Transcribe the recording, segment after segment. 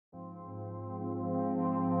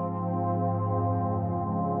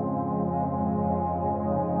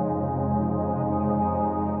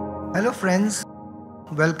Hello friends,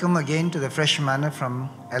 welcome again to the fresh manna from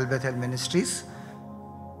EL-BETHEL Ministries.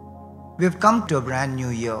 We have come to a brand new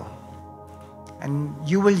year and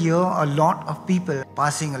you will hear a lot of people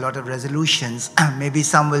passing a lot of resolutions. Maybe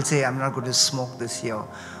some will say, I'm not going to smoke this year,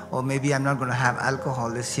 or maybe I'm not going to have alcohol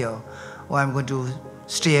this year, or I'm going to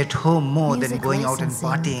stay at home more than going out and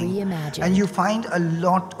partying. And you find a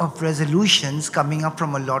lot of resolutions coming up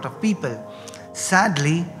from a lot of people.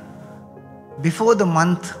 Sadly, before the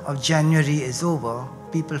month of January is over,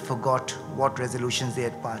 people forgot what resolutions they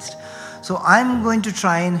had passed. So I'm going to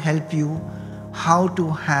try and help you how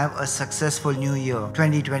to have a successful new year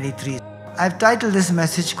 2023. I've titled this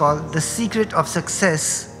message called The Secret of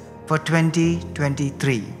Success for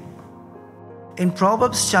 2023. In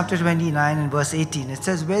Proverbs chapter 29 and verse 18, it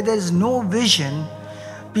says, where there is no vision,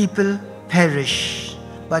 people perish,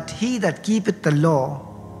 but he that keepeth the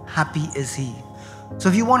law, happy is he. So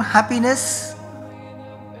if you want happiness,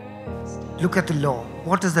 look at the law.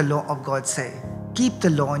 What does the law of God say? Keep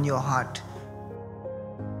the law in your heart.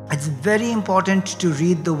 It's very important to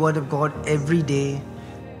read the word of God every day.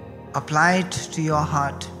 Apply it to your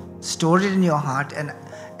heart. Store it in your heart. And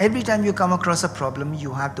every time you come across a problem,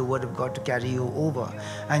 you have the word of God to carry you over.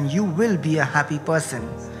 And you will be a happy person.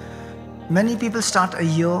 Many people start a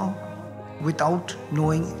year without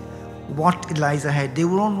knowing what lies ahead. They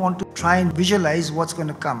won't want to try and visualize what's going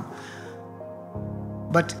to come.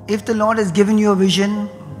 But if the Lord has given you a vision,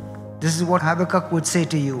 this is what Habakkuk would say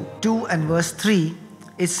to you. 2 and verse 3,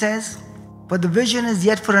 it says, but the vision is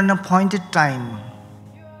yet for an appointed time.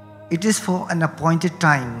 It is for an appointed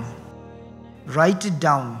time. Write it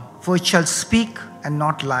down, for it shall speak and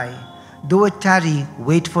not lie. Though it tarry,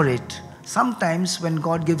 wait for it. Sometimes when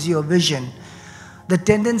God gives you a vision, the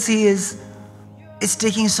tendency is, it's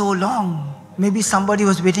taking so long. Maybe somebody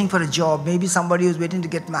was waiting for a job. Maybe somebody was waiting to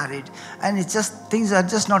get married. And it's just, things are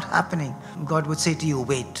just not happening. God would say to you,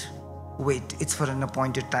 wait. It's for an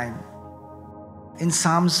appointed time. In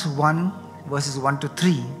Psalms 1, verses 1 to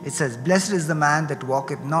 3, it says, blessed is the man that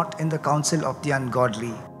walketh not in the counsel of the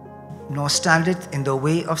ungodly, nor standeth in the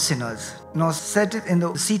way of sinners, nor sitteth in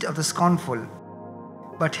the seat of the scornful.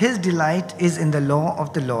 But his delight is in the law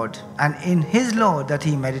of the Lord, and in his law doth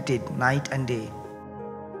he meditate night and day.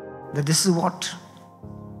 That this is what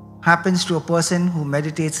happens to a person who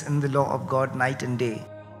meditates in the law of God night and day.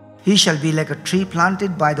 He shall be like a tree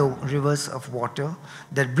planted by the rivers of water,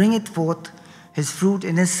 that bringeth forth his fruit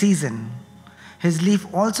in his season. His leaf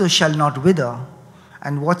also shall not wither,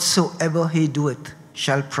 and whatsoever he doeth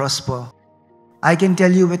shall prosper. I can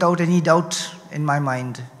tell you without any doubt in my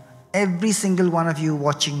mind, every single one of you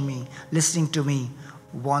watching me, listening to me,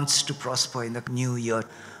 wants to prosper in the new year.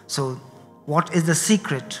 So what is the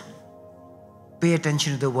secret? Pay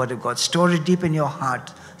attention to the word of God. Store it deep in your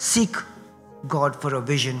heart. Seek God for a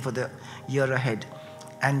vision for the year ahead.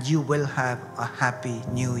 And you will have a happy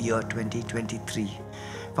new year 2023.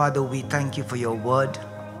 Father, we thank you for your word.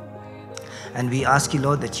 And we ask you,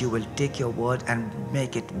 Lord, that you will take your word and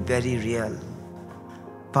make it very real.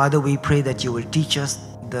 Father, we pray that you will teach us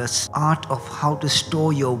the art of how to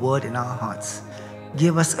store your word in our hearts.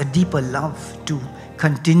 Give us a deeper love to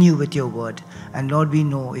continue with your word. And Lord, we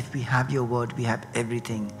know if we have your word, we have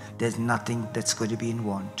everything. There's nothing that's going to be in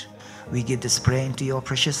want. We give this prayer into your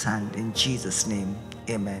precious hand. In Jesus' name,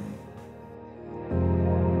 amen.